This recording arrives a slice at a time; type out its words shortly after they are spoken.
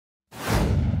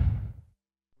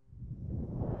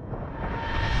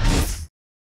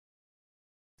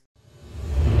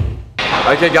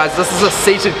Okay guys, this is a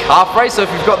seated calf raise, so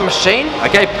if you've got the machine,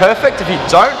 okay, perfect. If you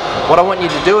don't, what I want you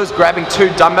to do is grabbing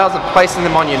 2 dumbbells and placing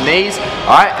them on your knees,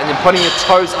 alright, and then putting your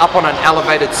toes up on an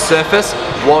elevated surface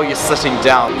while you're sitting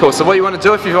down. Cool, so what you want to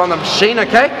do if you're on the machine,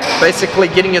 okay, basically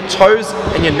getting your toes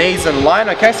and your knees in line,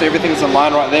 okay, so everything's in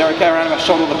line right there, okay, around about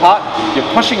shoulder width apart.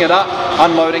 You're pushing it up,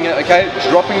 unloading it, okay,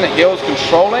 dropping the heels,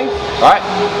 controlling, alright,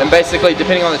 and basically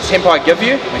depending on the tempo I give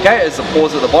you, okay, is the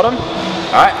pause at the bottom,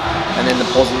 alright, and then the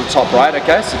pause at the top right,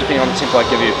 okay, so depending on the tempo I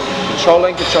give you,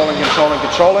 controlling, controlling, controlling,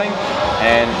 controlling,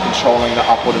 and controlling the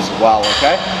upward as well,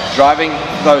 okay? Driving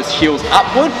those heels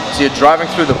upward, so you're driving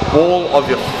through the ball of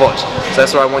your foot. So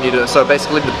that's what I want you to do. So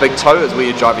basically the big toe is where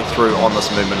you're driving through on this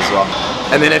movement as well.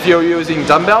 And then if you're using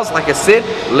dumbbells, like I said,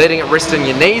 letting it rest in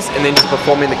your knees and then just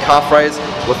performing the calf raise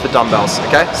with the dumbbells,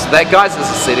 okay? So that, guys, is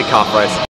a seated calf raise.